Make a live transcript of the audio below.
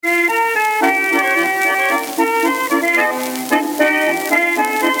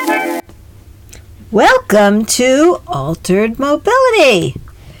Welcome to Altered Mobility.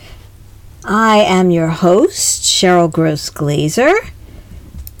 I am your host, Cheryl Gross-Glazer,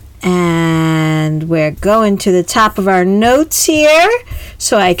 and we're going to the top of our notes here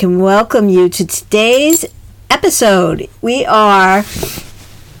so I can welcome you to today's episode. We are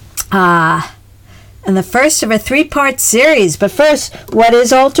in the first of a three-part series, but first, what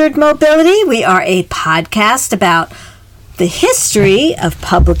is Altered Mobility? We are a podcast about the history of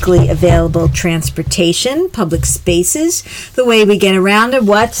publicly available transportation, public spaces, the way we get around and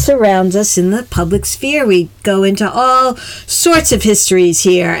what surrounds us in the public sphere. We go into all sorts of histories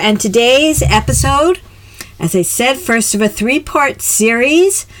here. And today's episode, as I said, first of a three-part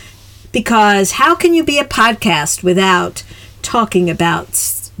series, because how can you be a podcast without talking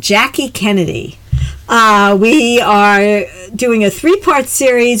about Jackie Kennedy? We are doing a three-part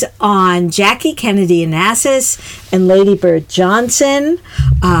series on Jackie Kennedy Onassis and Lady Bird Johnson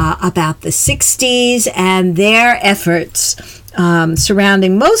about the 60s and their efforts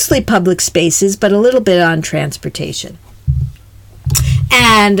surrounding mostly public spaces, but a little bit on transportation.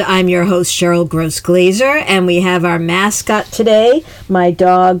 And I'm your host, Cheryl Gross-Glazer, and we have our mascot today, my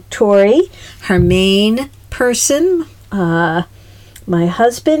dog, Tori, her main person. My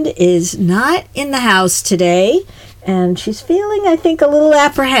husband is not in the house today, and she's feeling, I think, a little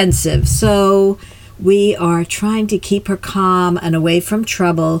apprehensive. So we are trying to keep her calm and away from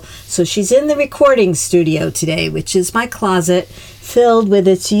trouble. So she's in the recording studio today, which is my closet, filled with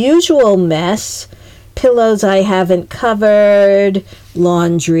its usual mess. Pillows I haven't covered,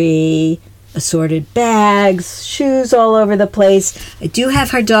 laundry, assorted bags, shoes all over the place. I do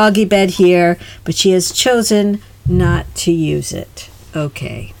have her doggy bed here, but she has chosen not to use it.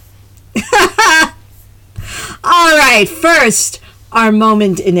 Okay. All right. First, our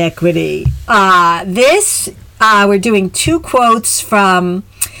moment in equity. We're doing two quotes from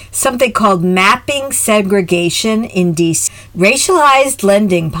something called Mapping Segregation in D.C. Racialized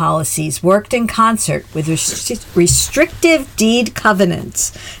lending policies worked in concert with restrictive deed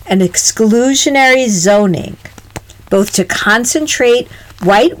covenants and exclusionary zoning, both to concentrate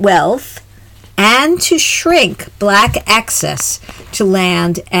white wealth and to shrink black access to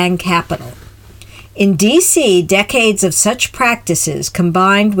land and capital. In D.C., decades of such practices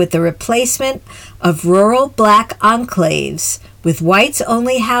combined with the replacement of rural black enclaves with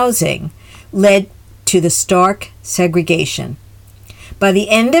whites-only housing led to the stark segregation. By the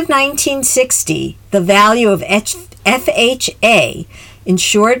end of 1960, the value of FHA,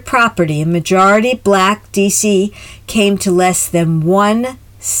 insured property in majority black D.C., came to less than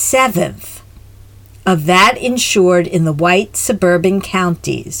 1/7 of that insured in the white suburban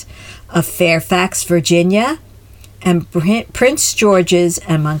counties of Fairfax, Virginia, and Prince George's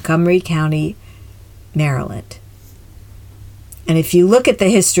and Montgomery County, Maryland. And if you look at the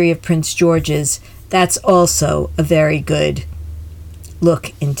history of Prince George's, that's also a very good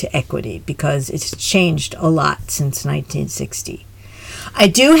look into equity because it's changed a lot since 1960. I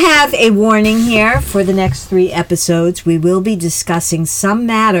do have a warning here for the next 3 episodes. We will be discussing some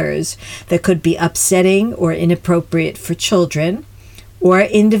matters that could be upsetting or inappropriate for children or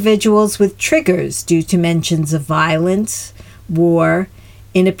individuals with triggers due to mentions of violence, war,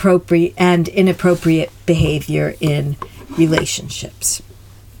 inappropriate behavior in relationships.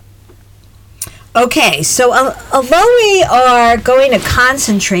 Okay, so although we are going to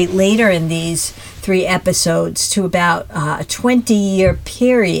concentrate later in these 3 episodes to about a 20-year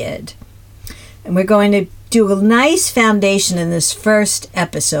period, and we're going to do a nice foundation in this first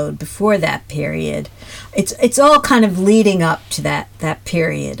episode before that period. It's all kind of leading up to that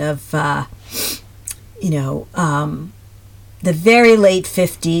period of the very late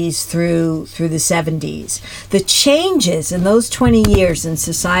 50s through the 70s. The changes in those 20 years in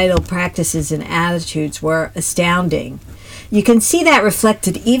societal practices and attitudes were astounding. You can see that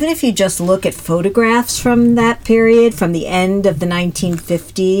reflected even if you just look at photographs from that period, from the end of the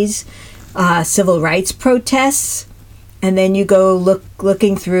 1950s, civil rights protests, and then you go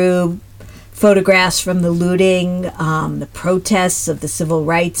looking through photographs from the looting, the protests of the civil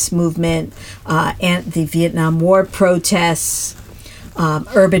rights movement, and the Vietnam War protests,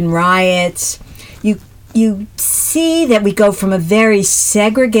 urban riots. You see that we go from a very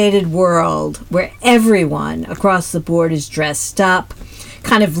segregated world where everyone across the board is dressed up,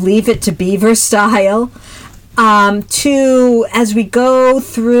 kind of Leave It to Beaver style, to, as we go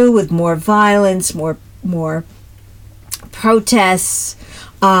through with more violence, more protests,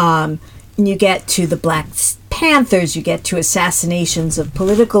 and you get to the Black Panthers, you get to assassinations of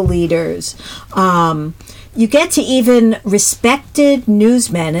political leaders, you get to even respected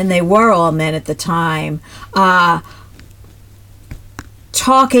newsmen, and they were all men at the time,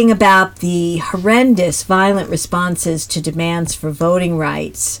 talking about the horrendous violent responses to demands for voting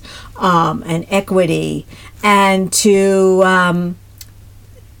rights and equity, and to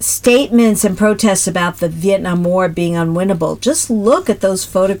statements and protests about the Vietnam War being unwinnable. Just look at those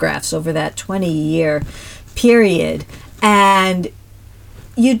photographs over that 20-year period, and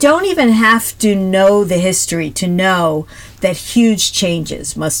you don't even have to know the history to know that huge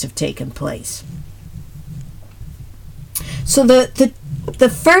changes must have taken place. So the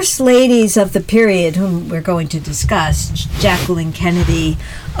first ladies of the period, whom we're going to discuss, Jacqueline Kennedy,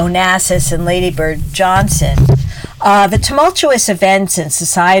 Onassis, and Lady Bird Johnson, the tumultuous events and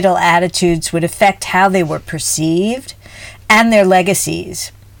societal attitudes would affect how they were perceived and their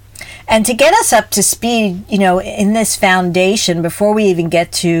legacies. And to get us up to speed, in this foundation, before we even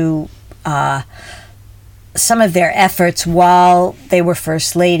get to some of their efforts while they were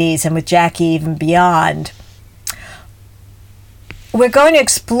first ladies, and with Jackie even beyond, we're going to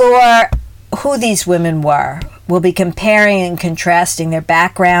explore who these women were. We'll be comparing and contrasting their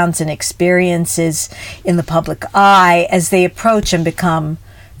backgrounds and experiences in the public eye as they approach and become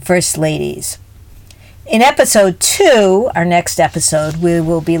first ladies. In episode 2, our next episode, we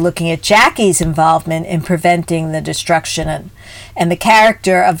will be looking at Jackie's involvement in preventing the destruction and the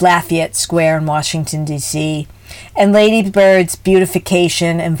character of Lafayette Square in Washington, D.C., and Lady Bird's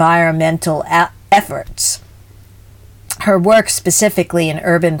beautification environmental efforts. Her work specifically in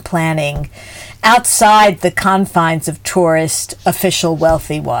urban planning outside the confines of tourist, official,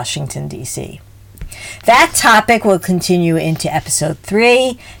 wealthy Washington, D.C. That topic will continue into episode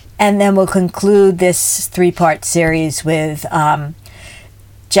 3, and then we'll conclude this 3-part series with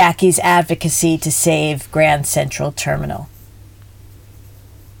Jackie's advocacy to save Grand Central Terminal.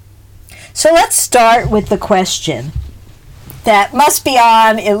 So let's start with the question that must be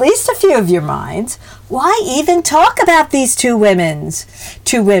on at least a few of your minds. Why even talk about these two women?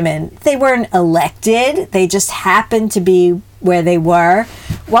 They weren't elected. They just happened to be where they were.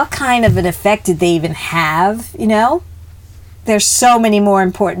 What kind of an effect did they even have, There's so many more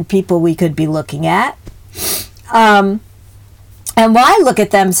important people we could be looking at. And why look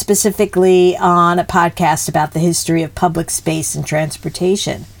at them specifically on a podcast about the history of public space and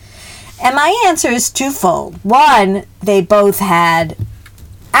transportation? And my answer is twofold. One, they both had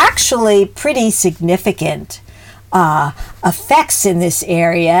actually pretty significant effects in this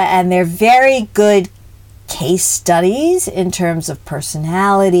area, and they're very good case studies in terms of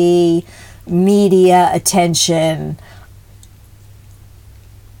personality, media attention,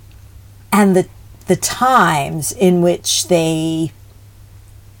 and the times in which they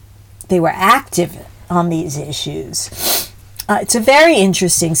were active on these issues. It's a very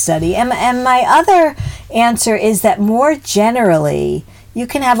interesting study. And my other answer is that more generally, you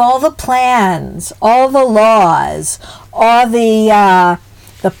can have all the plans, all the laws, all the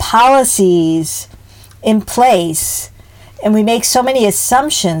policies in place, and we make so many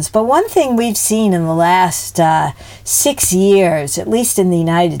assumptions. But one thing we've seen in the last 6 years, at least in the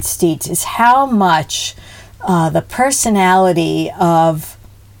United States, is how much the personality of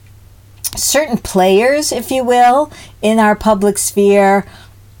certain players, if you will, in our public sphere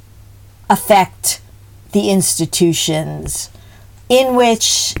affect the institutions in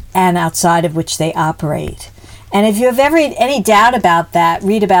which and outside of which they operate. And if you have any doubt about that,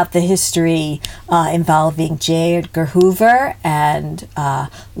 read about the history involving J. Edgar Hoover and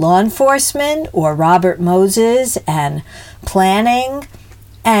law enforcement, or Robert Moses and planning,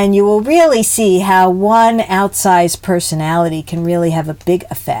 and you will really see how one outsized personality can really have a big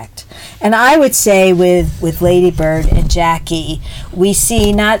effect. And I would say with Lady Bird and Jackie, we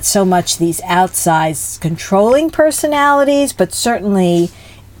see not so much these outsized controlling personalities, but certainly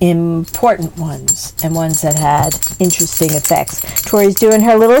important ones, and ones that had interesting effects. Tori's doing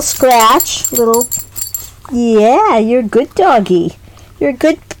her little scratch. Yeah, you're a good doggy. You're a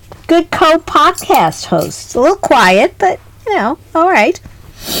good co-podcast host. A little quiet, but, all right.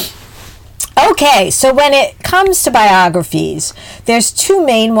 Okay, so when it comes to biographies, there's 2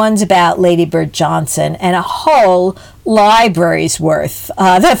 main ones about Lady Bird Johnson and a whole library's worth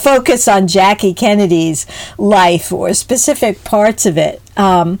that focus on Jackie Kennedy's life or specific parts of it.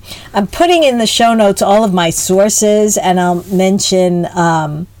 I'm putting in the show notes all of my sources, and I'll mention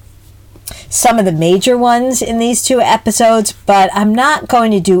some of the major ones in these 2 episodes, but I'm not going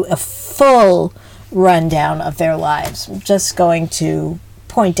to do a full rundown of their lives. I'm just going to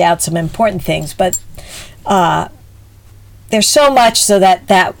point out some important things, but there's so much so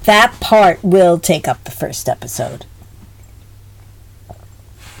that part will take up the first episode.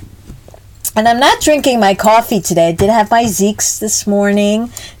 And I'm not drinking my coffee today. I did have my Zeke's this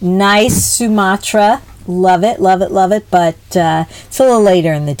morning. Nice Sumatra Love it, love it, love it, but it's a little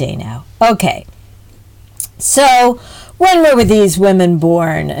later in the day now. Okay. So, when were these women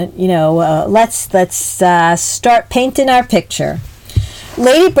born? Let's start painting our picture.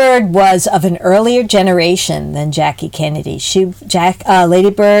 Lady Bird was of an earlier generation than Jackie Kennedy. Lady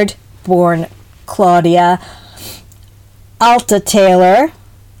Bird, born Claudia Alta Taylor?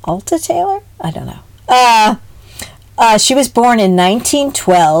 I don't know. She was born in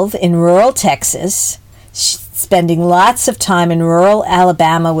 1912 in rural Texas, spending lots of time in rural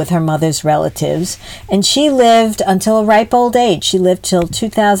Alabama with her mother's relatives, and she lived until a ripe old age. She lived till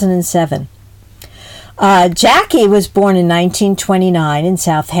 2007. Jackie was born in 1929 in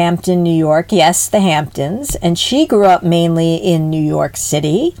Southampton, New York. Yes, the Hamptons. And she grew up mainly in New York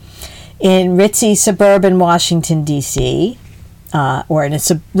City, in ritzy suburban Washington, D.C., or in a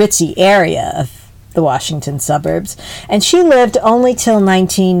ritzy area of the Washington suburbs. And she lived only till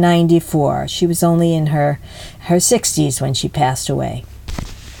 1994. She was only in her 60s when she passed away.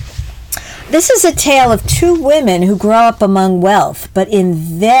 This is a tale of two women who grow up among wealth, but in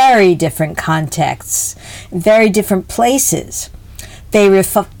very different contexts, very different places. They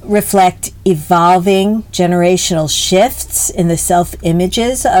reflect evolving generational shifts in the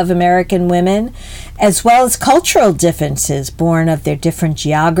self-images of American women, as well as cultural differences born of their different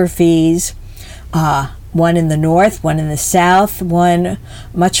geographies, one in the north, one in the south, one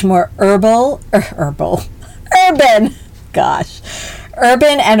much more urban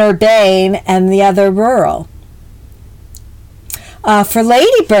and urbane, and the other rural. For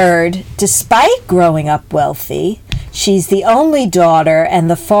Lady Bird, despite growing up wealthy, she's the only daughter and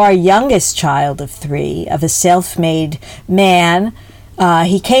the far youngest child of three of a self-made man.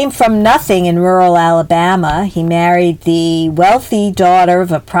 He came from nothing in rural Alabama. He married the wealthy daughter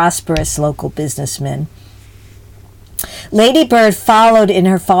of a prosperous local businessman. Lady Bird followed in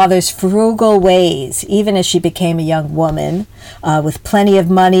her father's frugal ways, even as she became a young woman, with plenty of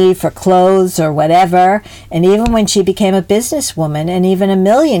money for clothes or whatever, and even when she became a businesswoman and even a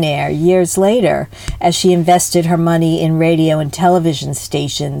millionaire years later, as she invested her money in radio and television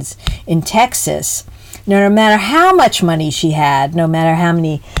stations in Texas. No matter how much money she had, no matter how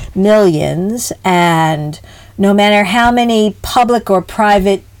many millions, and no matter how many public or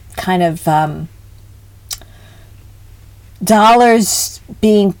private kind of dollars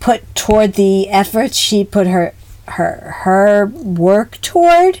being put toward the efforts she put her work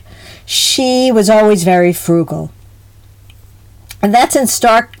toward, she was always very frugal. And that's in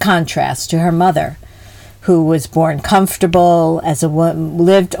stark contrast to her mother, who was born comfortable as a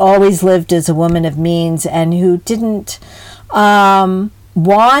woman, always lived as a woman of means, and who didn't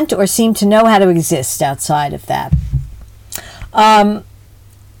want or seem to know how to exist outside of that.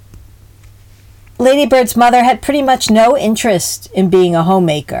 Lady Bird's mother had pretty much no interest in being a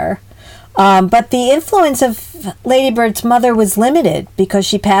homemaker, but the influence of Lady Bird's mother was limited because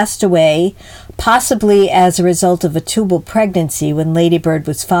she passed away, possibly as a result of a tubal pregnancy when Lady Bird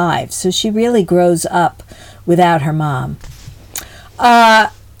was 5, so she really grows up without her mom.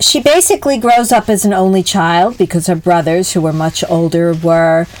 She basically grows up as an only child because her brothers, who were much older,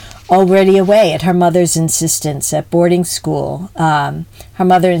 were already away at her mother's insistence at boarding school. Her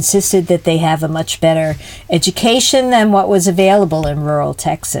mother insisted that they have a much better education than what was available in rural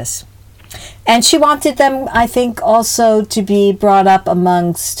Texas. And she wanted them, I think, also to be brought up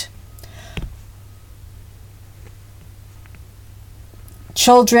amongst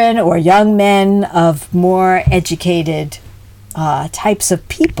children or young men of more educated types of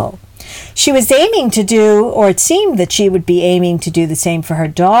people. She was aiming to do, or it seemed that she would be aiming to do the same for her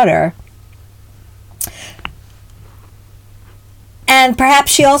daughter. And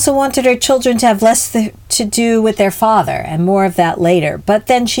perhaps she also wanted her children to have less to do with their father, and more of that later. But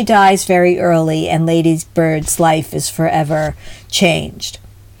then she dies very early, and Lady Bird's life is forever changed.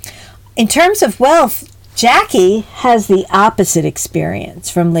 In terms of wealth, Jackie has the opposite experience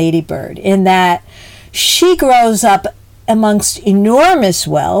from Lady Bird, in that she grows up amongst enormous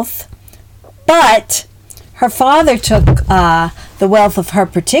wealth, but her father took the wealth of her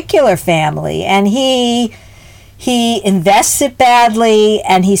particular family, and he invests it badly,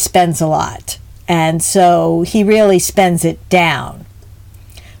 and he spends a lot. And so he really spends it down.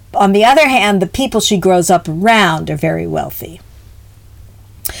 On the other hand, the people she grows up around are very wealthy.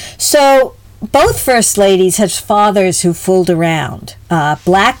 So both First Ladies had fathers who fooled around.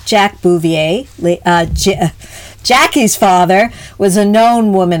 Black Jack Bouvier, Jackie's father, was a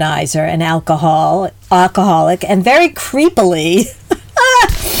known womanizer and alcoholic, and very creepily,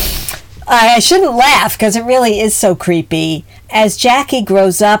 I shouldn't laugh because it really is so creepy. As Jackie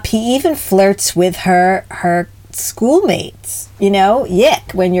grows up, he even flirts with her schoolmates.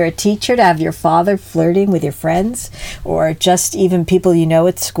 Yick, when you're a teacher, to have your father flirting with your friends or just even people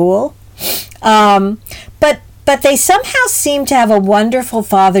at school. But they somehow seem to have a wonderful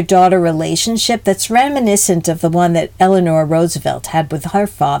father-daughter relationship that's reminiscent of the one that Eleanor Roosevelt had with her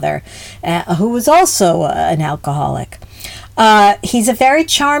father, who was also an alcoholic. He's a very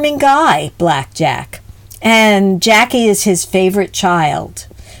charming guy, Black Jack, and Jackie is his favorite child.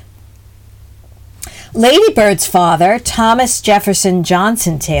 Lady Bird's father, Thomas Jefferson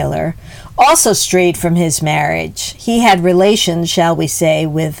Johnson Taylor, also strayed from his marriage. He had relations, shall we say,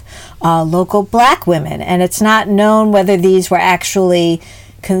 with local black women, and it's not known whether these were actually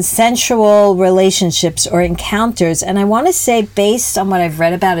consensual relationships or encounters. And I want to say, based on what I've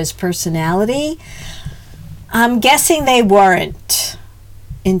read about his personality, I'm guessing they weren't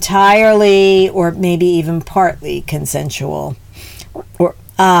entirely or maybe even partly consensual.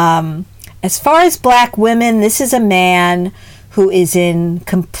 As far as black women, this is a man who is in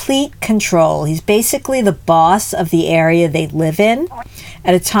complete control. He's basically the boss of the area they live in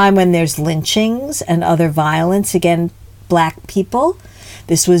at a time when there's lynchings and other violence against black people.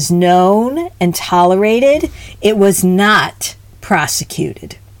 This was known and tolerated. It was not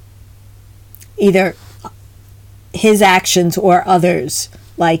prosecuted, either his actions or others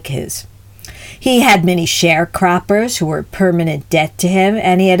like his. He had many sharecroppers who were permanent debt to him,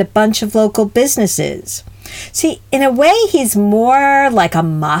 and he had a bunch of local businesses. See, in a way, he's more like a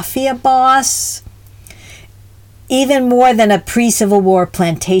mafia boss, even more than a pre-Civil War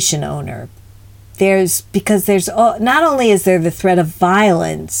plantation owner. Because not only is there the threat of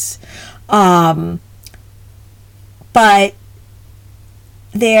violence, but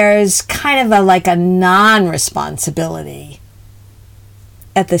there's kind of a non-responsibility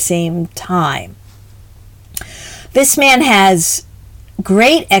at the same time. This man has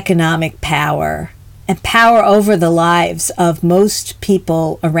great economic power and power over the lives of most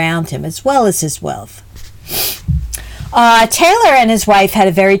people around him, as well as his wealth. Taylor and his wife had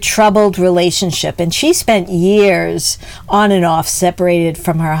a very troubled relationship, and she spent years on and off separated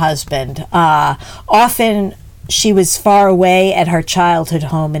from her husband. Often she was far away at her childhood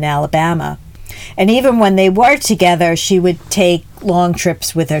home in Alabama. And even when they were together, she would take long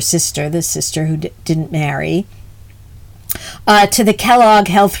trips with her sister, the sister who didn't marry, to the Kellogg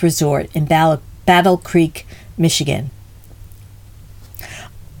Health Resort in Battle Creek, Michigan.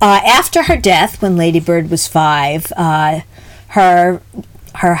 After her death, when Lady Bird was 5, her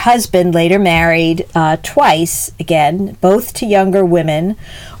husband later married twice, again, both to younger women,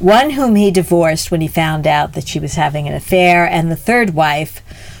 one whom he divorced when he found out that she was having an affair, and the third wife,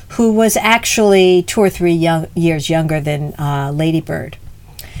 who was actually 2 or 3 years younger than Lady Bird.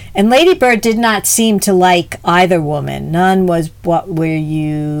 And Lady Bird did not seem to like either woman. None was where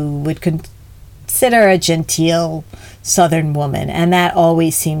you would consider a genteel Southern woman, and that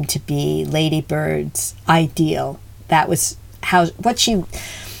always seemed to be Lady Bird's ideal. That was what she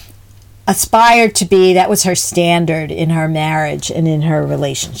aspired to be. That was her standard in her marriage and in her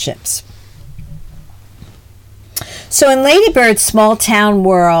relationships. So in Lady Bird's small town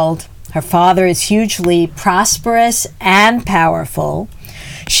world, her father is hugely prosperous and powerful.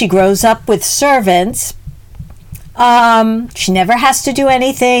 She grows up with servants. She never has to do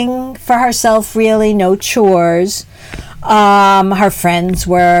anything for herself, really, no chores. Her friends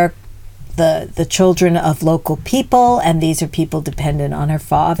were the children of local people, and these are people dependent on her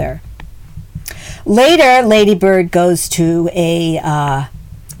father. Later, Lady Bird goes to a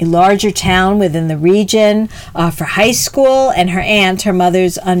larger town within the region for high school, and her aunt, her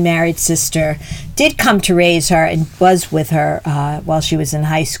mother's unmarried sister, did come to raise her and was with her while she was in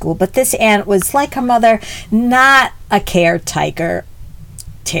high school. But this aunt was, like her mother, not a caretaker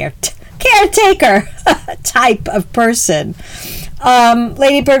type of person.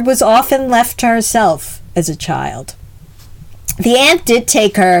 Lady Bird was often left to herself as a child. The aunt did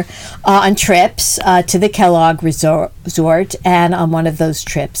take her on trips to the Kellogg Resort, and on one of those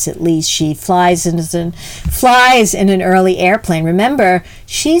trips, at least, she flies in an early airplane. Remember,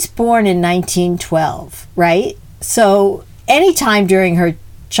 she's born in 1912, right? So any time during her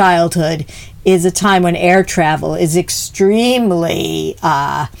childhood is a time when air travel is extremely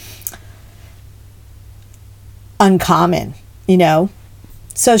uncommon,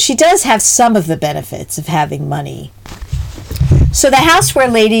 So she does have some of the benefits of having money. So the house where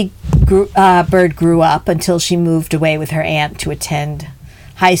Lady Bird grew up until she moved away with her aunt to attend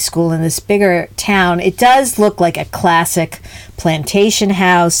high school in this bigger town, it does look like a classic plantation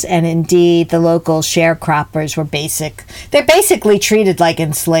house, and indeed the local sharecroppers they're basically treated like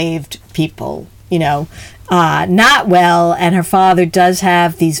enslaved people, not well, and her father does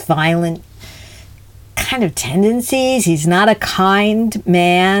have these violent kind of tendencies. He's not a kind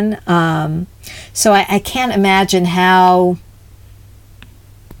man. So I can't imagine how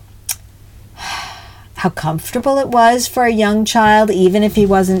comfortable it was for a young child, even if he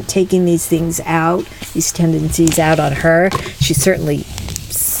wasn't taking these tendencies out on her. She certainly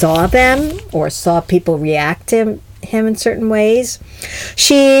saw them, or saw people react to him in certain ways.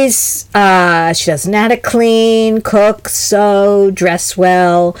 She doesn't know how to clean, cook, sew, dress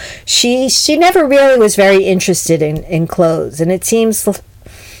well. She never really was very interested in clothes, and it seems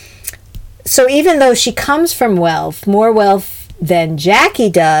so. Even though she comes from wealth, more wealth than Jackie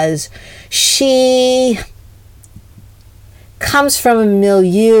does, she comes from a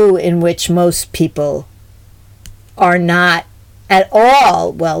milieu in which most people are not at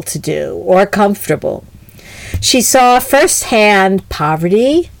all well-to-do or comfortable. She saw firsthand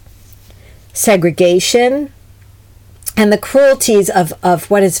poverty, segregation, and the cruelties of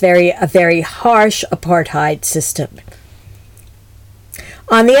what is a very harsh apartheid system.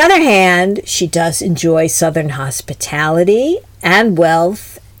 On the other hand, she does enjoy Southern hospitality and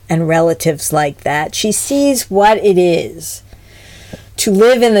wealth and relatives like that. She sees what it is to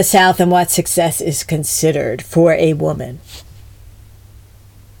live in the South and what success is considered for a woman.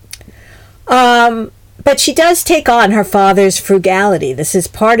 But she does take on her father's frugality. This is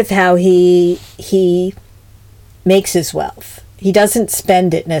part of how he makes his wealth. He doesn't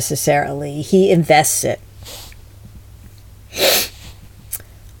spend it necessarily. He invests it.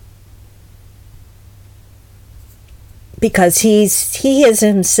 Because he is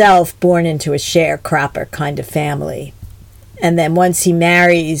himself born into a sharecropper kind of family. And then once he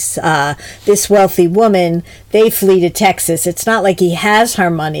marries this wealthy woman, they flee to Texas. It's not like he has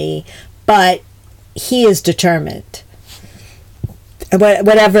her money, but he is determined.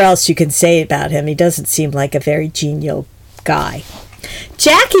 Whatever else you can say about him, he doesn't seem like a very genial guy.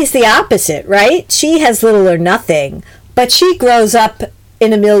 Jackie's the opposite, right? She has little or nothing, but she grows up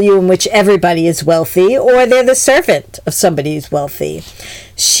in a milieu in which everybody is wealthy, or they're the servant of somebody who's wealthy.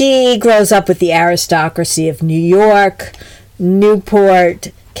 She grows up with the aristocracy of New York,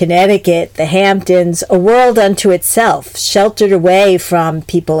 Newport, Connecticut, the Hamptons, a world unto itself, sheltered away from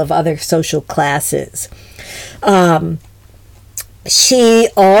people of other social classes. She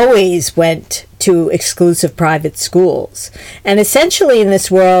always went to exclusive private schools. And essentially in this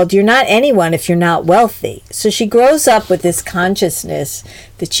world, you're not anyone if you're not wealthy. So she grows up with this consciousness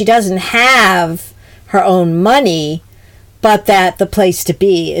that she doesn't have her own money, but that the place to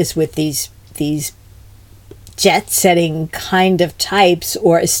be is with these jet-setting kind of types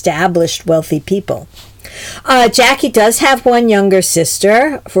or established wealthy people. Jackie does have one younger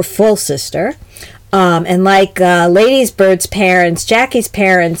sister, her full sister. And like Lady Bird's parents, Jackie's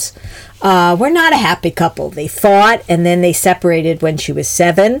parents were not a happy couple. They fought and then they separated when she was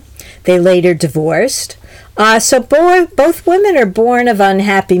 7. They later divorced. So both women are born of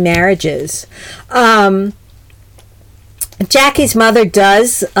unhappy marriages. Jackie's mother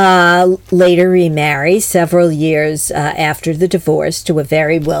does later remarry several years after the divorce to a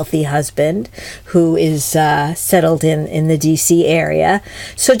very wealthy husband who is settled in the D.C. area.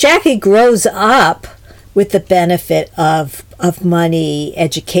 So Jackie grows up with the benefit of money,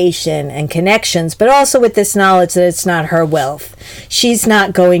 education, and connections, but also with this knowledge that it's not her wealth. She's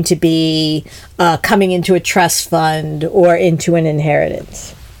not going to be coming into a trust fund or into an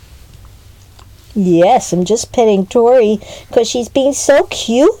inheritance. Yes, I'm just petting Tori because she's being so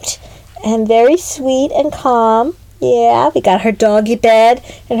cute and very sweet and calm. Yeah, we got her doggy bed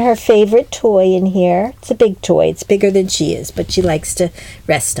and her favorite toy in here. It's a big toy. It's bigger than she is, but she likes to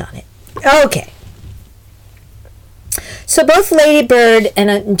rest on it. Okay. So both Lady Bird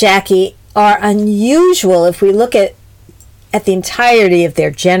and Jackie are unusual if we look at the entirety of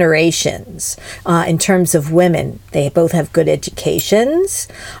their generations in terms of women. They both have good educations.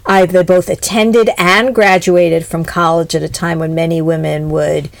 They both attended and graduated from college at a time when many women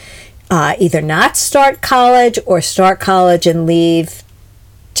would either not start college or start college and leave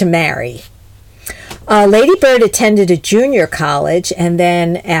to marry. Lady Bird attended a junior college, and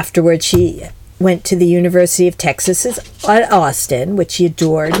then afterwards she went to the University of Texas at Austin, which she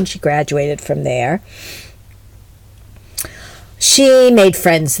adored, and she graduated from there. She made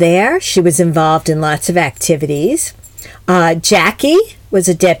friends there. She was involved in lots of activities. Jackie was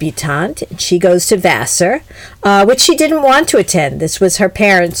a debutante, and she goes to Vassar, which she didn't want to attend. This was her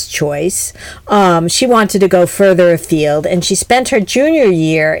parents' choice. She wanted to go further afield, and she spent her junior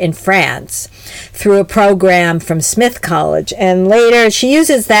year in France through a program from Smith College, and later she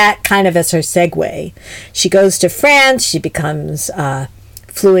uses that kind of as her segue. She goes to France, she becomes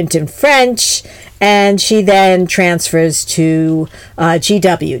fluent in French, And she then transfers to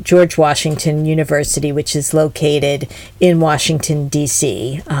GW, George Washington University, which is located in Washington,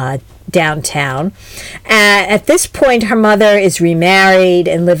 D.C., downtown. At this point, her mother is remarried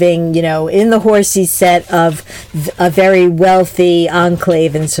and living, in the horsey set of a very wealthy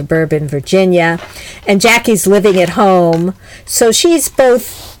enclave in suburban Virginia. And Jackie's living at home. So she's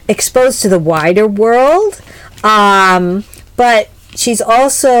both exposed to the wider world, but she's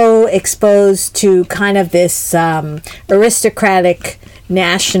also exposed to kind of this aristocratic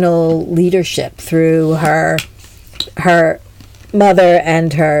national leadership through her mother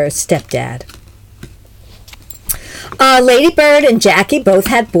and her stepdad. Lady Bird and Jackie both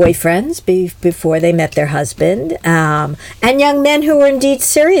had boyfriends before they met their husband, and young men who were indeed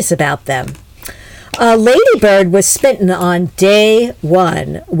serious about them. Lady Bird was smitten on day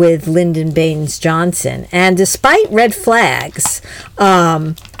one with Lyndon Baines Johnson, and despite red flags,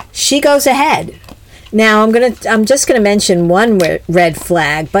 she goes ahead. Now I'm just gonna mention one red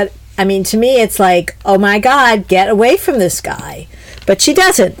flag, but I mean, to me, it's like, oh my God, get away from this guy. But she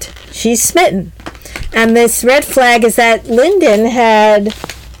doesn't. She's smitten. And this red flag is that Lyndon had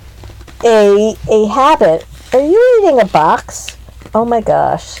a habit. Are you eating a box? Oh my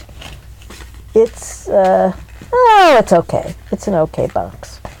gosh. It's okay. It's an okay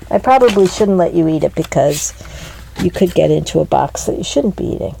box. I probably shouldn't let you eat it because you could get into a box that you shouldn't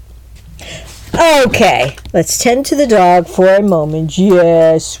be eating. Okay, let's tend to the dog for a moment.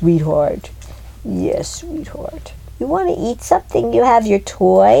 Yes, sweetheart. Yes, sweetheart. You want to eat something? You have your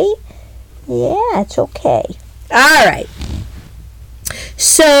toy? Yeah, it's okay. All right.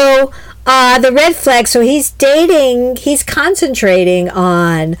 So, the red flag, so he's concentrating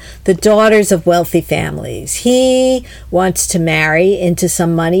on the daughters of wealthy families. He wants to marry into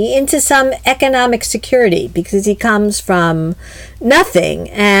some money, into some economic security, because he comes from nothing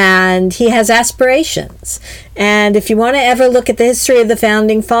and he has aspirations. And if you want to ever look at the history of the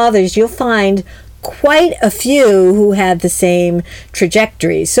founding fathers, you'll find quite a few who had the same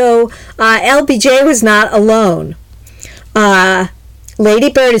trajectory. So LBJ was not alone.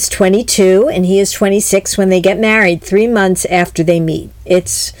 Lady Bird is 22 and he is 26 when they get married 3 months after they meet.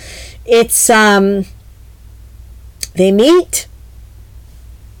 They meet,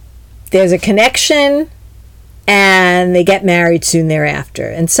 there's a connection, and they get married soon thereafter.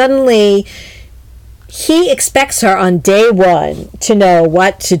 And suddenly he expects her on day one to know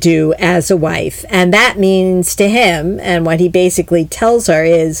what to do as a wife. And that means to him, and what he basically tells her,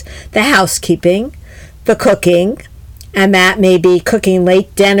 is the housekeeping, the cooking, and that may be cooking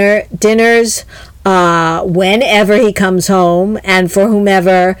late dinners whenever he comes home and for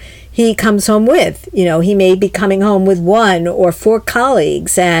whomever he comes home with. He may be coming home with 1 or 4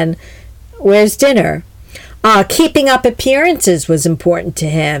 colleagues, and where's dinner? Keeping up appearances was important to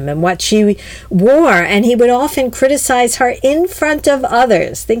him, and what she wore, and he would often criticize her in front of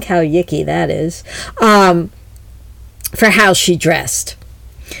others. Think how yicky that is, for how she dressed.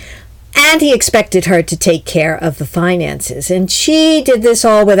 And he expected her to take care of the finances. And she did this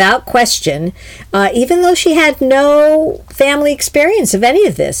all without question, even though she had no family experience of any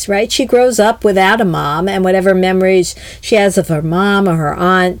of this, right? She grows up without a mom, and whatever memories she has of her mom or her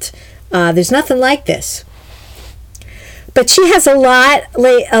aunt, there's nothing like this. But she has a lot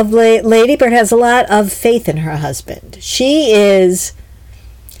of, Lady Bird has a lot of faith in her husband. She is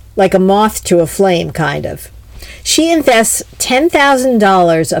like a moth to a flame, kind of. She invests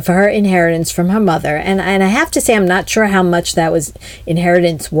 $10,000 of her inheritance from her mother, and I have to say I'm not sure how much that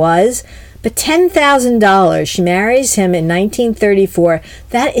inheritance was, but $10,000. She marries him in 1934.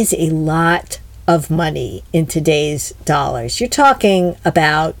 That is a lot of money in today's dollars. You're talking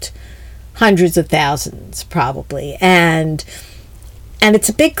about hundreds of thousands, probably, and it's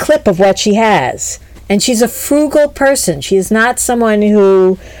a big clip of what she has. And she's a frugal person. She is not someone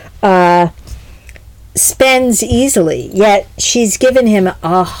who spends easily, yet she's given him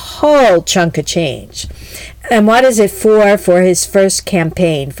a whole chunk of change. And what is it for his first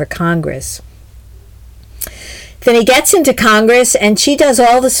campaign for Congress? Then he gets into Congress, and she does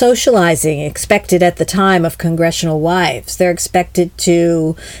all the socializing expected at the time of congressional wives. They're expected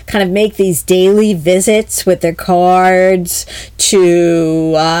to kind of make these daily visits with their cards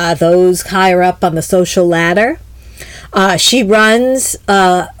to those higher up on the social ladder. She runs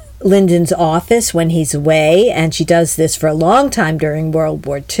Lyndon's office when he's away, and she does this for a long time during World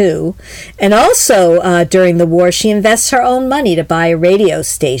War II. And also during the war, she invests her own money to buy a radio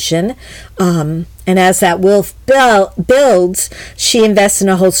station, and And as that wealth builds, she invests in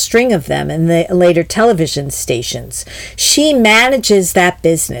a whole string of them and the later television stations. She manages that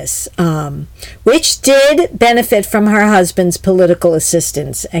business, which did benefit from her husband's political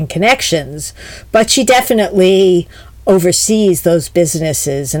assistance and connections, but she definitely oversees those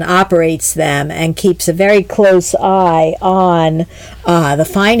businesses and operates them and keeps a very close eye on the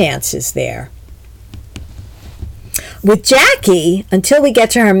finances there. With Jackie, until we get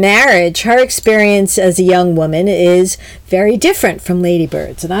to her marriage, her experience as a young woman is very different from Lady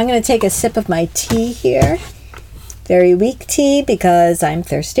Bird's. And I'm going to take a sip of my tea here. Very weak tea because I'm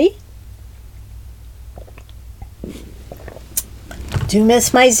thirsty. Do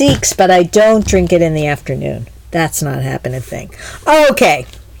miss my Zeke's, but I don't drink it in the afternoon. That's not a happening thing. Okay.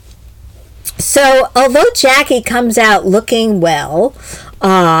 So, although Jackie comes out looking well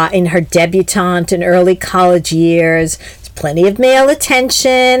in her debutante and early college years, there's plenty of male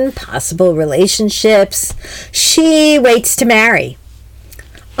attention, possible relationships, she waits to marry.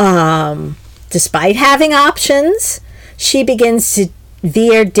 Despite having options, she begins to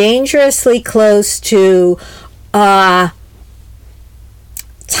veer dangerously close to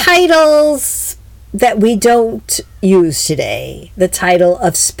titles that we don't use today, the title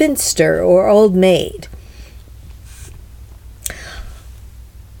of spinster or old maid.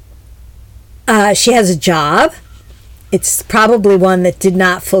 She has a job. It's probably one that did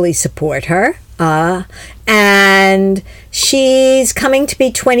not fully support her. And she's coming to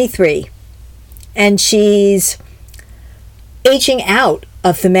be 23. And she's aging out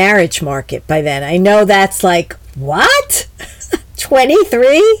of the marriage market by then. I know that's like, what?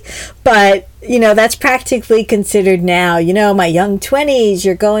 23? But, that's practically considered now. My young 20s,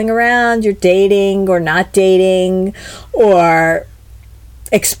 you're going around, you're dating or not dating or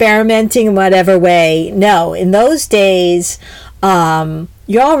experimenting in whatever way. No, in those days,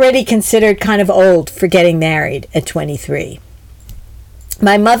 you're already considered kind of old for getting married at 23.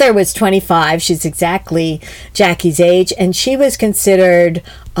 My mother was 25. She's exactly Jackie's age, and she was considered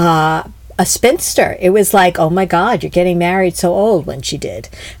a spinster. It was like, oh my God, you're getting married so old when she did.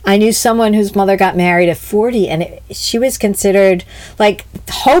 I knew someone whose mother got married at 40, and she was considered like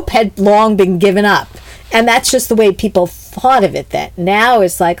hope had long been given up. And that's just the way people thought of it then. Now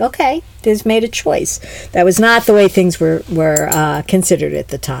it's like, okay, they've made a choice. That was not the way things were considered at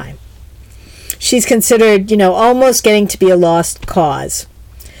the time. She's considered, almost getting to be a lost cause.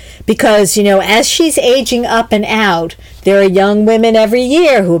 Because, as she's aging up and out, there are young women every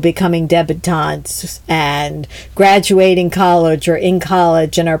year who are becoming debutantes and graduating college or in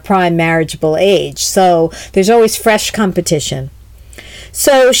college and are prime marriageable age. So there's always fresh competition.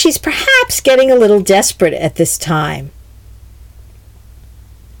 So she's perhaps getting a little desperate at this time.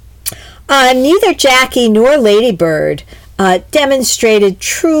 Neither Jackie nor Lady Bird demonstrated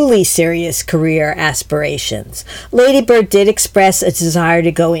truly serious career aspirations. Lady Bird did express a desire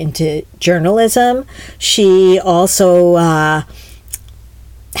to go into journalism. She also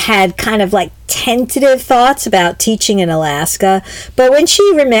had kind of like tentative thoughts about teaching in Alaska, but when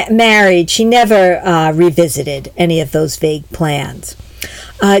she married, she never revisited any of those vague plans.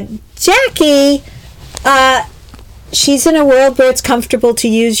 Jackie, she's in a world where it's comfortable to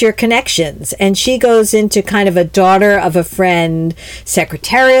use your connections, and she goes into kind of a daughter of a friend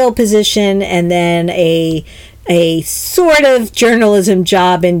secretarial position and then a sort of journalism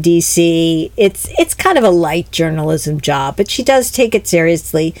job in DC. It's kind of a light journalism job, but she does take it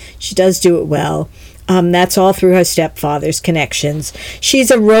seriously. She does do it well. That's all through her stepfather's connections. She's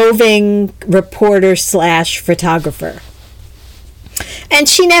a roving reporter / photographer. And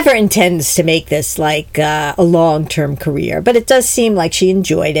she never intends to make this like a long-term career, but it does seem like she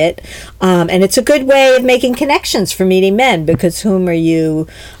enjoyed it. And it's a good way of making connections for meeting men, because whom are you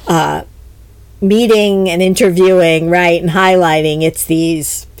meeting and interviewing, right, and highlighting? It's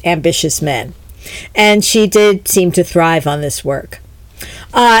these ambitious men. And she did seem to thrive on this work.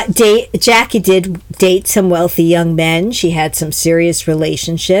 Jackie did date some wealthy young men. She had some serious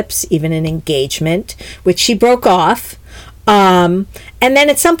relationships, even an engagement, which she broke off. And then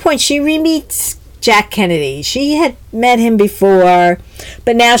at some point she re-meets Jack Kennedy. She had met him before,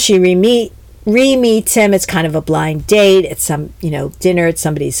 but now she re-meets him. It's kind of a blind date. It's some, dinner at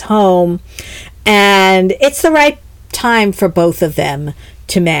somebody's home. And it's the right time for both of them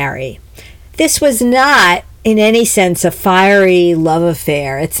to marry. This was not, in any sense, a fiery love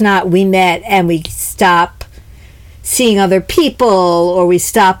affair. It's not we met and we stop seeing other people, or we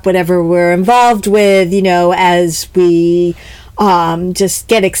stop whatever we're involved with, as we just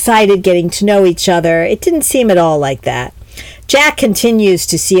get excited getting to know each other. It didn't seem at all like that. Jack continues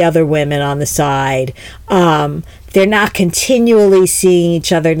to see other women on the side. They're not continually seeing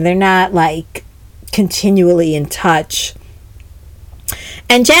each other. They're not like continually in touch.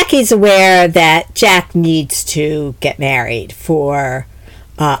 And Jackie's aware that Jack needs to get married for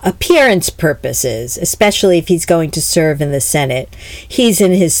appearance purposes, especially if he's going to serve in the Senate. He's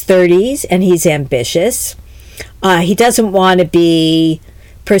in his 30s and he's ambitious. He doesn't want to be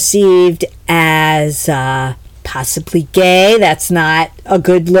perceived as possibly gay. That's not a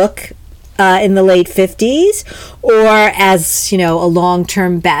good look in the late 50s. Or as, a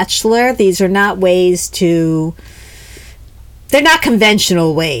long-term bachelor. These are not they're not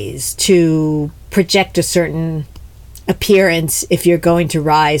conventional ways to project a certain appearance if you're going to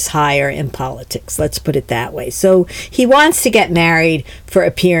rise higher in politics. Let's put it that way. So he wants to get married for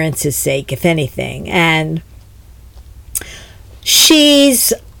appearance's sake, if anything. And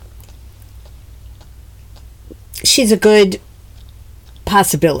she's a good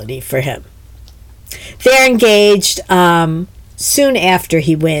possibility for him. They're engaged soon after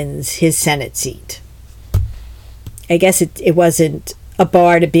he wins his Senate seat. I guess it wasn't a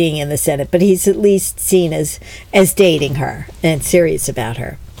bar to being in the Senate, but he's at least seen as dating her and serious about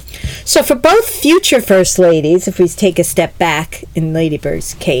her. So for both future first ladies, if we take a step back in Lady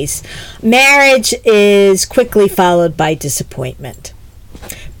Bird's case, marriage is quickly followed by disappointment.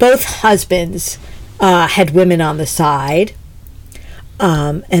 Both husbands had women on the side,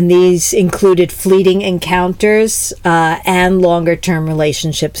 and these included fleeting encounters and longer-term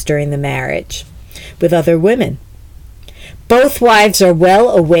relationships during the marriage with other women. Both wives are well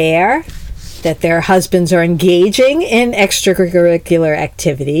aware that their husbands are engaging in extracurricular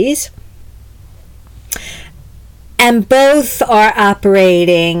activities, and both are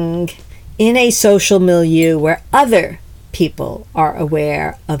operating in a social milieu where other people are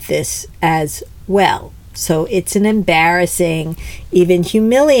aware of this as well. So it's an embarrassing, even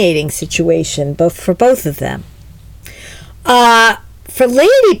humiliating situation for both of them. For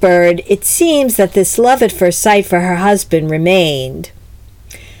Lady Bird, it seems that this love at first sight for her husband remained,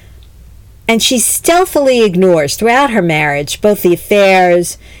 and she stealthily ignores throughout her marriage both the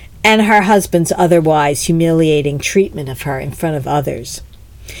affairs and her husband's otherwise humiliating treatment of her in front of others.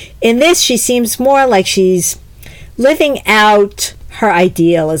 In this, she seems more like she's living out her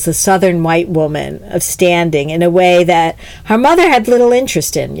ideal as a Southern white woman of standing in a way that her mother had little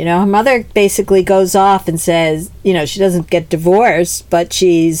interest in. Her mother basically goes off and says, she doesn't get divorced, but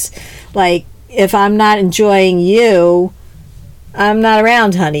she's like, if I'm not enjoying you, I'm not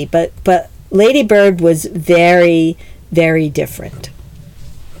around, honey. But Lady Bird was very, very different.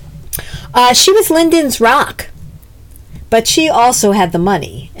 She was Lyndon's rock. But she also had the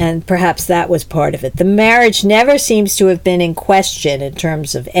money, and perhaps that was part of it. The marriage never seems to have been in question in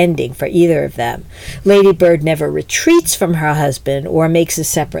terms of ending for either of them. Lady Bird never retreats from her husband or makes a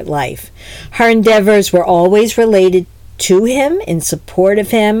separate life. Her endeavors were always related to him, in support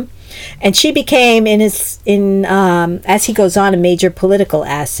of him, and she became, as he goes on, a major political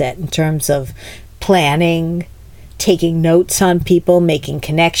asset in terms of planning, taking notes on people, making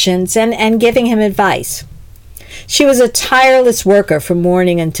connections, and giving him advice. She was a tireless worker from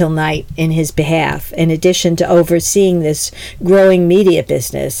morning until night in his behalf, in addition to overseeing this growing media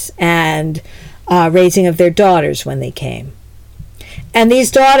business and raising of their daughters when they came. And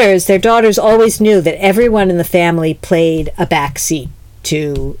their daughters always knew that everyone in the family played a backseat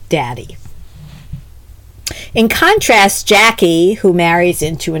to Daddy. In contrast, Jackie, who marries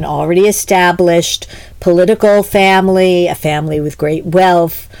into an already established political family, a family with great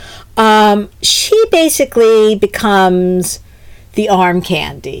wealth, she basically becomes the arm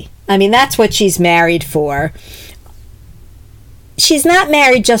candy. I mean, that's what she's married for. She's not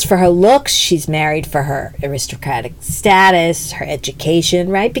married just for her looks. She's married for her aristocratic status, her education,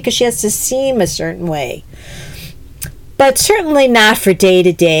 right? Because she has to seem a certain way. But certainly not for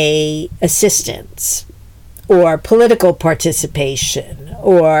day-to-day assistance or political participation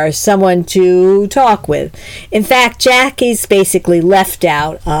or someone to talk with. In fact, Jackie's basically left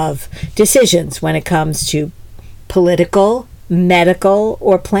out of decisions when it comes to political, medical,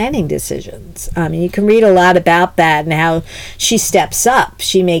 or planning decisions. I mean, you can read a lot about that and how she steps up.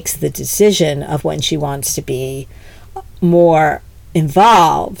 She makes the decision of when she wants to be more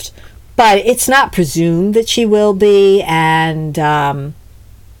involved, but it's not presumed that she will be, and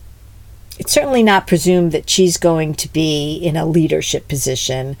it's certainly not presumed that she's going to be in a leadership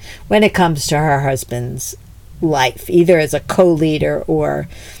position when it comes to her husband's life, either as a co-leader or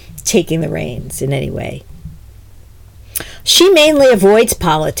taking the reins in any way. She mainly avoids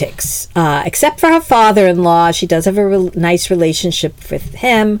politics, except for her father-in-law. She does have a nice relationship with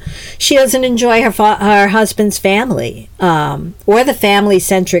him. She doesn't enjoy her husband's family or the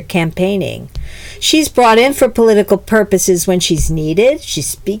family-centric campaigning. She's brought in for political purposes when she's needed. She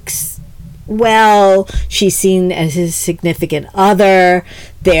speaks well. She's seen as his significant other.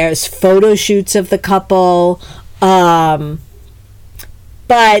 There's photo shoots of the couple.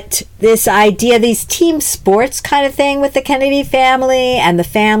 But this idea, these team sports kind of thing with the Kennedy family and the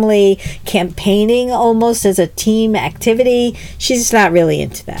family campaigning almost as a team activity, she's not really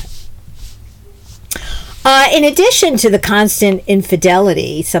into that. In addition to the constant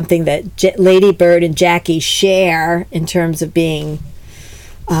infidelity, something that Lady Bird and Jackie share in terms of being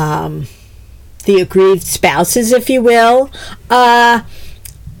the aggrieved spouses, if you will,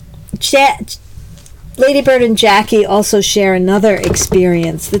 Lady Bird and Jackie also share another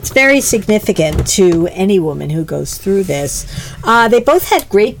experience that's very significant to any woman who goes through this. They both had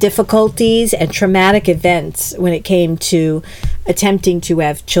great difficulties and traumatic events when it came to attempting to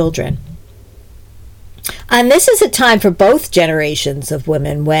have children. And this is a time for both generations of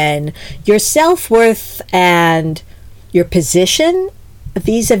women when your self-worth and your position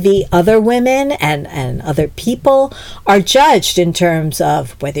vis-a-vis other women and other people are judged in terms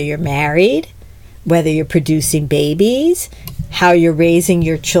of whether you're married, whether you're producing babies, how you're raising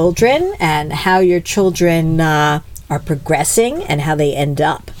your children, and how your children are progressing and how they end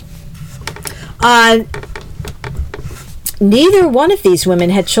up. Neither one of these women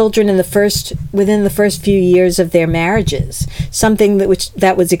had children within the first few years of their marriages, something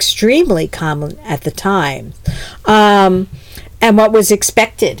that was extremely common at the time, and what was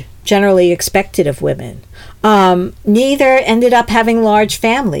generally expected of women. Neither ended up having large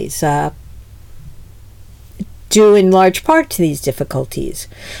families, due in large part to these difficulties.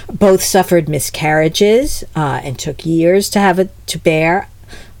 Both suffered miscarriages and took years to bear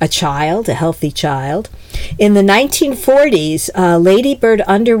a child, a healthy child. In the 1940s, Lady Bird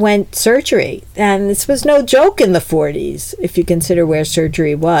underwent surgery, and this was no joke in the 40s, if you consider where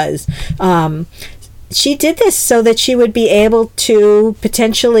surgery was. She did this so that she would be able to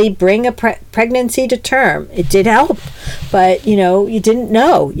potentially bring a pregnancy to term. It did help, but you didn't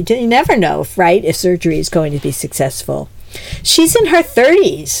know. You never know, right, if surgery is going to be successful. She's in her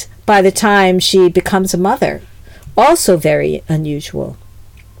 30s by the time she becomes a mother. Also very unusual.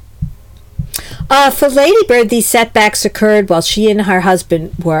 For Lady Bird, these setbacks occurred while she and her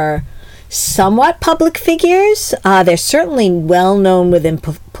husband were somewhat public figures. They're certainly well known within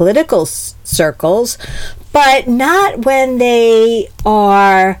political circles, but not when they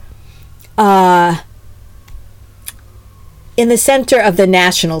are in the center of the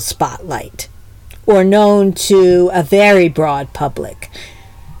national spotlight or known to a very broad public.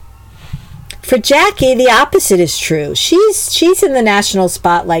 For Jackie, the opposite is true. She's in the national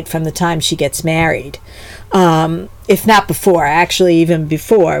spotlight from the time she gets married, if not before, actually even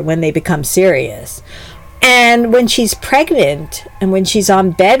before, when they become serious. And when she's pregnant, and when she's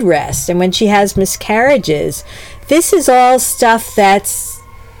on bed rest, and when she has miscarriages, this is all stuff that's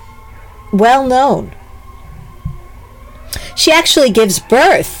well known. She actually gives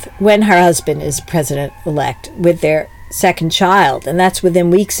birth when her husband is president-elect with their second child, and that's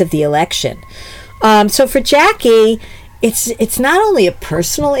within weeks of the election. So for Jackie, it's not only a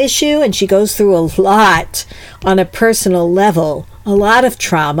personal issue, and she goes through a lot on a personal level, a lot of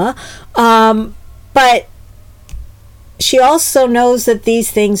trauma, but she also knows that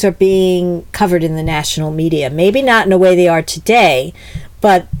these things are being covered in the national media. Maybe not in a way they are today,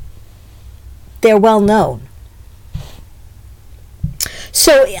 but they're well known.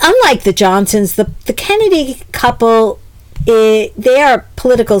 So unlike the Johnsons, the Kennedy couple, they are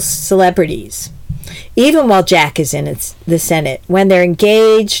political celebrities, even while Jack is in the Senate. When they're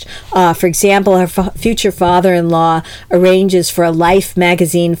engaged, for example, her future father-in-law arranges for a Life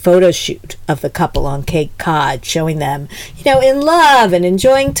magazine photo shoot of the couple on Cape Cod, showing them, in love and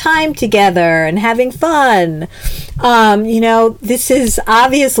enjoying time together and having fun. This is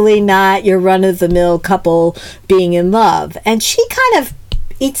obviously not your run-of-the-mill couple being in love. And she kind of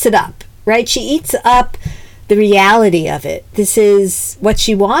eats it up, right? She eats up the reality of it. This is what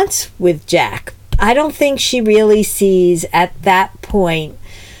she wants with Jack. I don't think she really sees at that point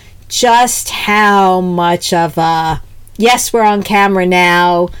just how much of a, yes, we're on camera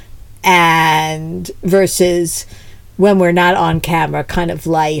now, and versus when we're not on camera kind of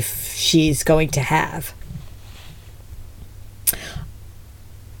life she's going to have.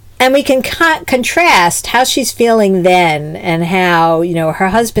 And we can contrast how she's feeling then and how, her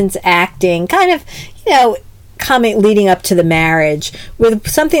husband's acting kind of, leading up to the marriage with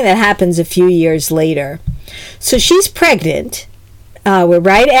something that happens a few years later. So she's pregnant. We're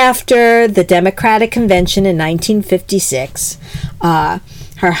right after the Democratic Convention in 1956. Her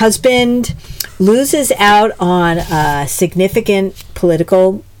Her husband loses out on a significant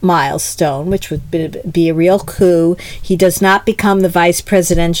political milestone, which would be a real coup. He does not become the vice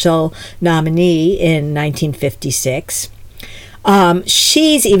presidential nominee in 1956.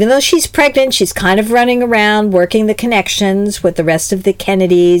 Even though she's pregnant, she's kind of running around working the connections with the rest of the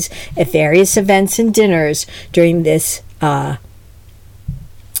Kennedys at various events and dinners during this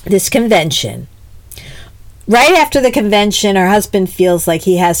convention. Right after the convention, her husband feels like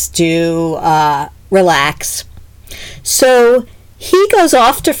he has to relax. So he goes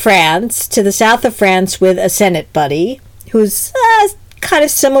off to France, to the south of France, with a Senate buddy who's kind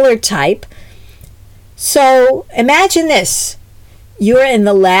of similar type. So imagine this. You're in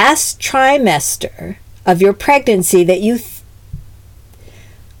the last trimester of your pregnancy that you've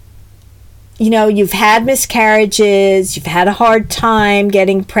had miscarriages, you've had a hard time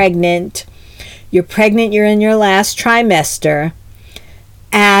getting pregnant. You're pregnant, you're in your last trimester,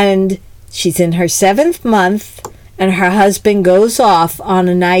 and she's in her 7th month, and her husband goes off on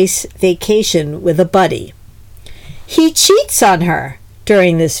a nice vacation with a buddy. He cheats on her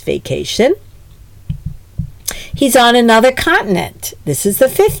during this vacation. He's on another continent. This is the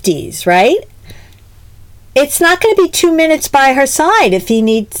 50s, right? It's not going to be 2 minutes by her side if he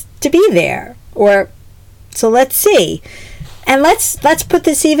needs to be there. So let's see. And let's put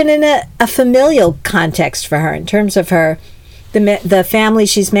this even in a familial context for her in terms of the family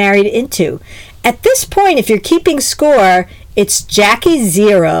she's married into. At this point, if you're keeping score, it's Jackie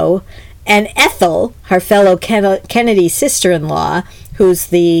 0 and Ethel, her fellow Kennedy sister-in-law, who's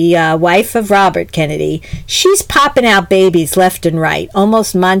the wife of Robert Kennedy. She's popping out babies left and right,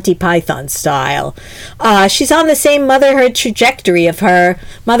 almost Monty Python style. She's on the same motherhood trajectory of her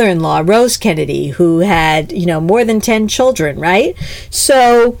mother-in-law, Rose Kennedy, who had, more than 10 children, right?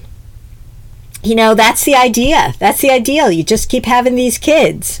 So, that's the idea. That's the ideal. You just keep having these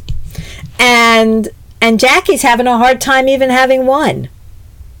kids. And Jackie's having a hard time even having one.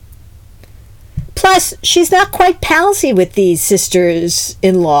 Plus, she's not quite palsy with these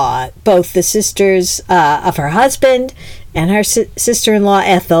sisters-in-law, both the sisters of her husband and her sister-in-law,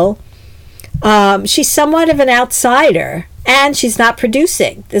 Ethel. She's somewhat of an outsider, and she's not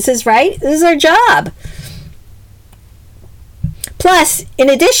producing. This is her job. Plus, in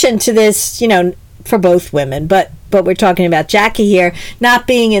addition to this, for both women, but we're talking about Jackie here, not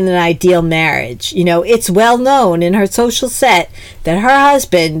being in an ideal marriage. It's well known in her social set that her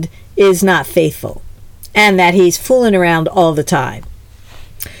husband is not faithful and that he's fooling around all the time.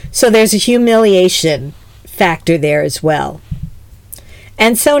 So there's a humiliation factor there as well.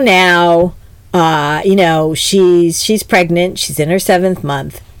 And so now, she's pregnant. She's in her 7th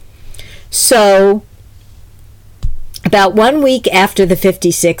month. So about 1 week after the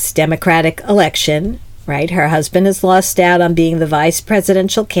 56 Democratic election, right, her husband has lost out on being the vice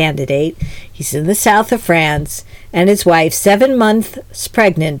presidential candidate. He's in the south of France, and his wife, 7 months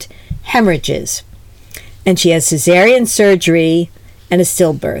pregnant, hemorrhages. And she has cesarean surgery and a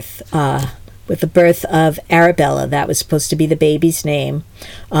stillbirth with the birth of Arabella. That was supposed to be the baby's name,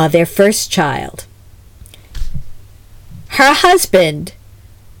 their first child. Her husband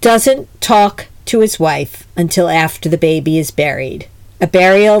doesn't talk to his wife until after the baby is buried, a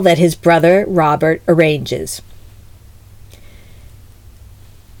burial that his brother Robert arranges.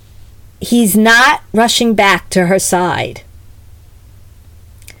 He's not rushing back to her side.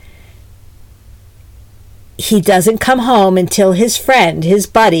 He doesn't come home until his friend, his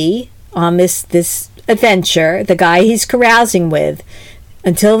buddy, on this adventure, the guy he's carousing with,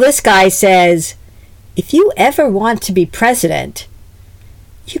 until this guy says, if you ever want to be president,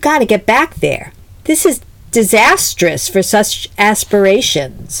 you got to get back there. This is disastrous for such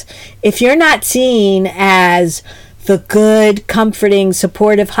aspirations. If you're not seen as the good, comforting,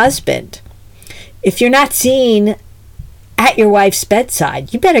 supportive husband, if you're not seen at your wife's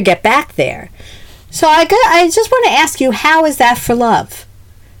bedside, you better get back there. So I just want to ask you, how is that for love?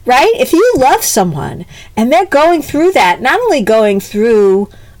 Right? If you love someone and they're going through that, not only going through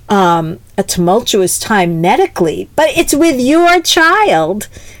a tumultuous time medically, but it's with your child,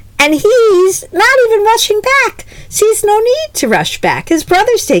 and he's not even rushing back. Sees no need to rush back. His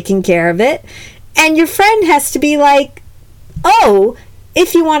brother's taking care of it, and your friend has to be like, oh,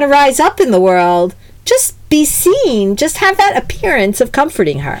 if you want to rise up in the world, just be seen, just have that appearance of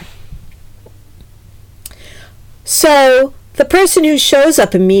comforting her. So the person who shows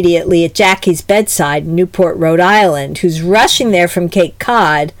up immediately at Jackie's bedside in Newport, Rhode Island, who's rushing there from Cape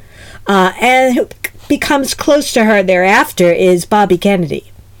Cod, and who becomes close to her thereafter, is Bobby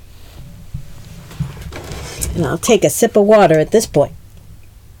Kennedy. And I'll take a sip of water at this point.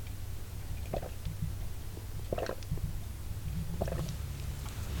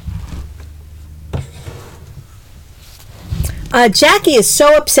 Jackie is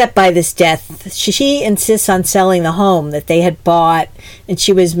so upset by this death, she insists on selling the home that they had bought and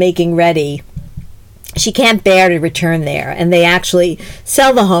she was making ready. She can't bear to return there, and they actually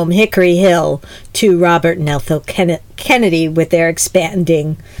sell the home, Hickory Hill, to Robert and Ethel Kennedy with their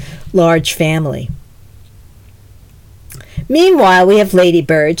expanding large family. Meanwhile, we have Lady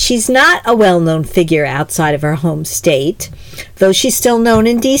Bird. She's not a well-known figure outside of her home state, though she's still known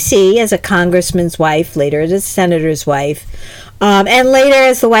in D.C. as a congressman's wife, later as a senator's wife, and later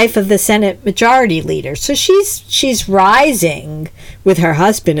as the wife of the Senate Majority Leader. So she's rising with her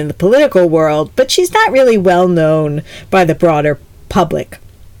husband in the political world, but she's not really well known by the broader public.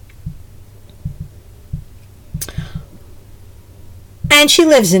 And she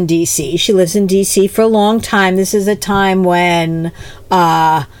lives in D.C. She lives in D.C. for a long time. This is a time when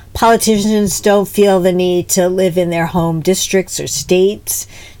politicians don't feel the need to live in their home districts or states.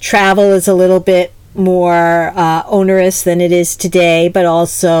 Travel is a little bit more onerous than it is today, but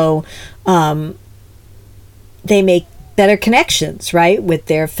also they make better connections, right, with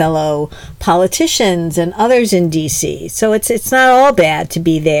their fellow politicians and others in D.C. So it's not all bad to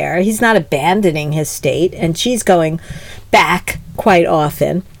be there. He's not abandoning his state, and she's going back quite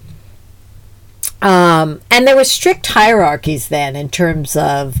often. And there were strict hierarchies then in terms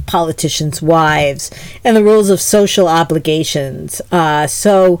of politicians' wives and the rules of social obligations.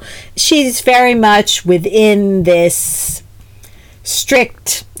 So she's very much within these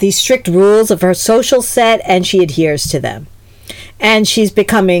strict rules of her social set, and she adheres to them. And she's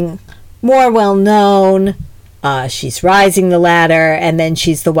becoming more well known. She's rising the ladder, and then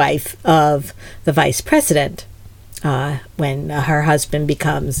she's the wife of the vice president when her husband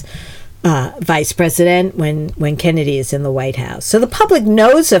becomes vice president when Kennedy is in the White House. So the public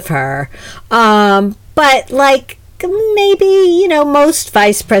knows of her, but like maybe, most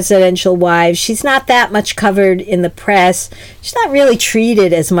vice presidential wives, she's not that much covered in the press. She's not really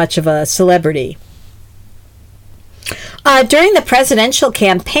treated as much of a celebrity. During the presidential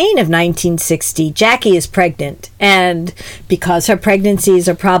campaign of 1960, Jackie is pregnant, and because her pregnancies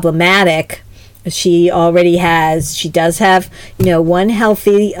are problematic, she does have, one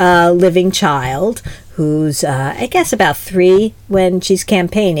healthy living child who's, I guess, about 3 when she's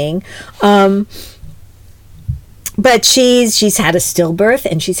campaigning. But she's had a stillbirth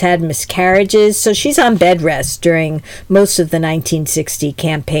and she's had miscarriages, so she's on bed rest during most of the 1960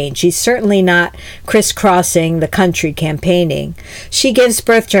 campaign. She's certainly not crisscrossing the country campaigning. She gives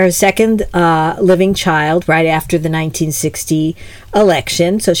birth to her second living child right after the 1960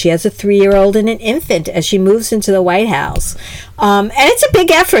 election, so she has a 3-year-old and an infant as she moves into the White House. And it's a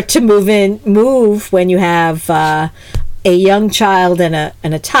big effort to move when you have a young child and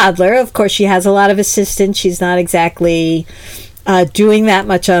a toddler. Of course, she has a lot of assistance. She's not exactly doing that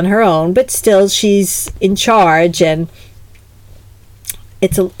much on her own, but still she's in charge, and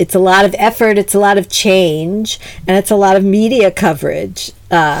it's a lot of effort, it's a lot of change, and it's a lot of media coverage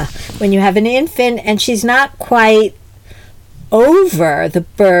when you have an infant and she's not quite over the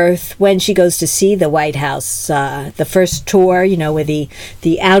birth when she goes to see the White House. The first tour, where the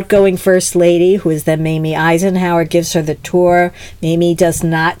outgoing First Lady, who is then Mamie Eisenhower, gives her the tour. Mamie does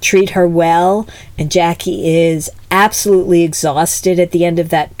not treat her well, and Jackie is absolutely exhausted at the end of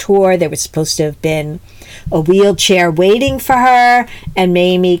that tour. There was supposed to have been a wheelchair waiting for her, and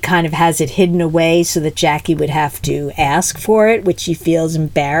Mamie kind of has it hidden away so that Jackie would have to ask for it, which she feels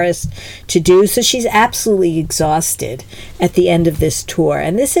embarrassed to do. So she's absolutely exhausted at the end of this tour,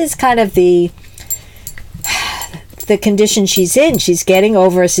 and this is kind of the condition she's in. She's getting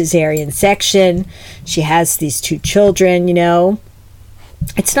over a cesarean section. She has these 2 children.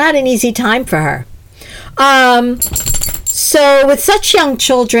 It's not an easy time for her. So with such young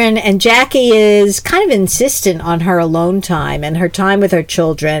children, and Jackie is kind of insistent on her alone time and her time with her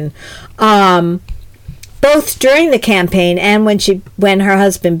children, both during the campaign and when her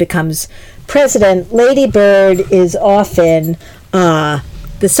husband becomes president, Lady Bird is often the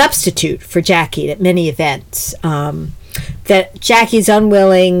substitute for Jackie at many events that Jackie's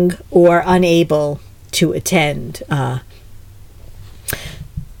unwilling or unable to attend.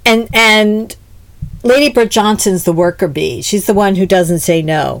 And Lady Bird Johnson's the worker bee. She's the one who doesn't say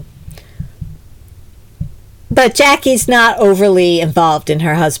no. But Jackie's not overly involved in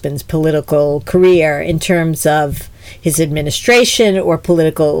her husband's political career in terms of his administration or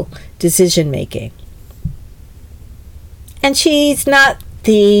political decision-making. And she's not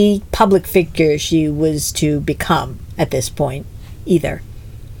the public figure she was to become at this point either.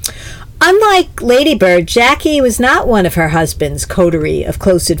 Unlike Lady Bird, Jackie was not one of her husband's coterie of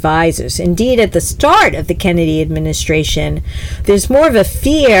close advisors. Indeed, at the start of the Kennedy administration, there's more of a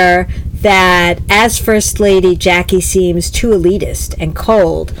fear that as First Lady, Jackie seems too elitist and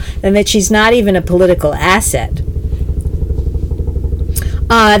cold, and that she's not even a political asset.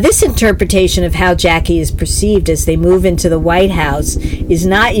 This interpretation of how Jackie is perceived as they move into the White House is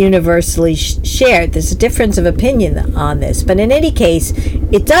not universally shared. There's a difference of opinion on this. But in any case,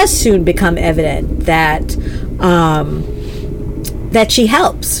 it does soon become evident that she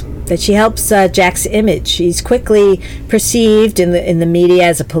helps. That she helps Jack's image. She's quickly perceived in the media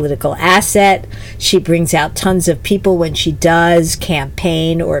as a political asset. She brings out tons of people when she does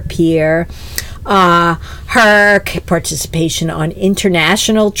campaign or appear. Her participation on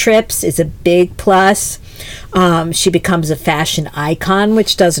international trips is a big plus. She becomes a fashion icon,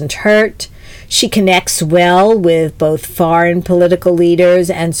 which doesn't hurt. She connects well with both foreign political leaders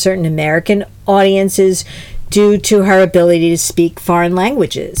and certain American audiences due to her ability to speak foreign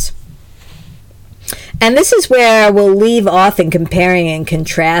languages. And this is where we'll leave off in comparing and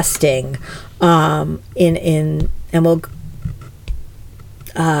contrasting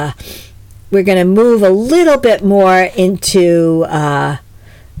we're going to move a little bit more into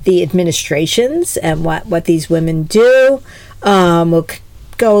the administrations and what these women do. We'll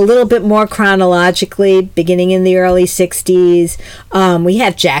go a little bit more chronologically, beginning in the early 60s. We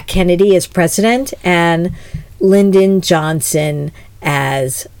have Jack Kennedy as president and Lyndon Johnson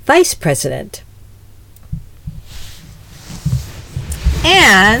as vice president.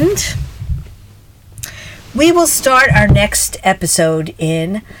 And we will start our next episode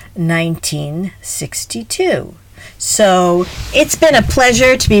in 1962. So it's been a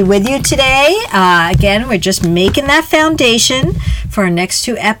pleasure to be with you today. Again, we're just making that foundation for our next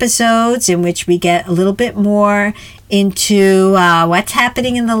two episodes, in which we get a little bit more into what's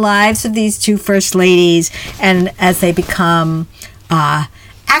happening in the lives of these two first ladies, and as they become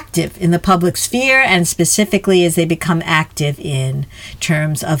active in the public sphere, and specifically as they become active in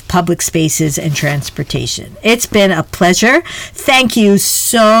terms of public spaces and transportation. It's been a pleasure. Thank you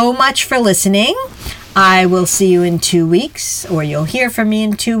so much for listening. I will see you in 2 weeks, or you'll hear from me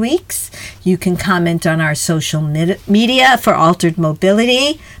in 2 weeks. You can comment on our social media for Altered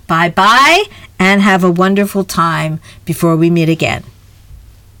Mobility. Bye-bye, and have a wonderful time before we meet again.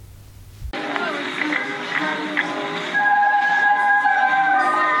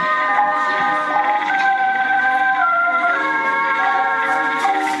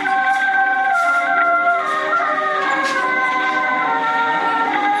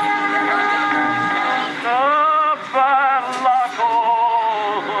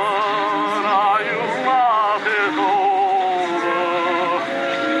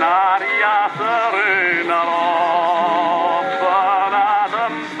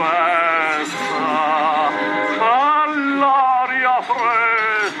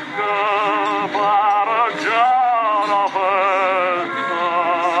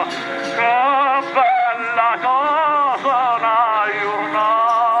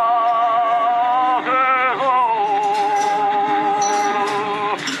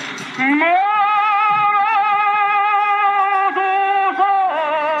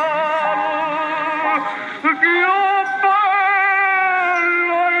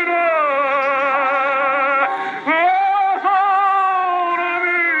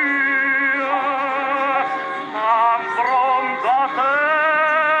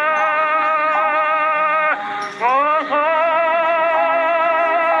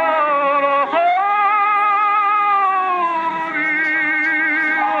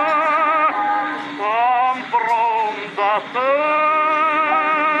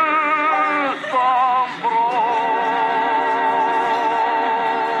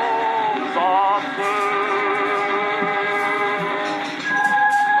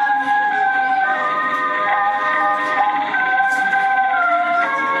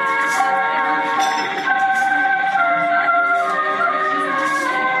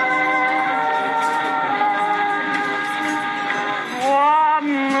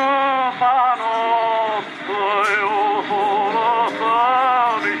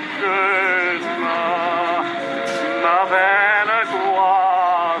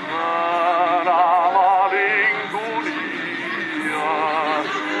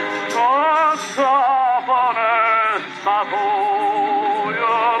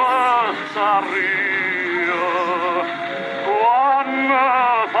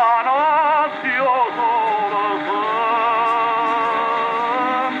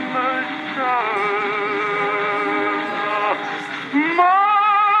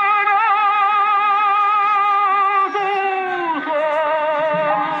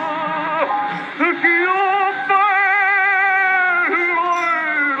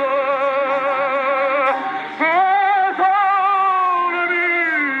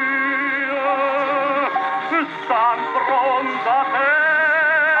 From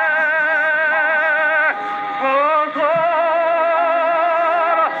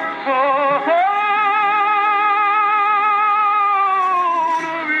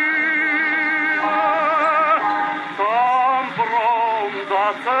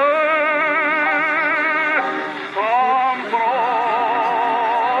the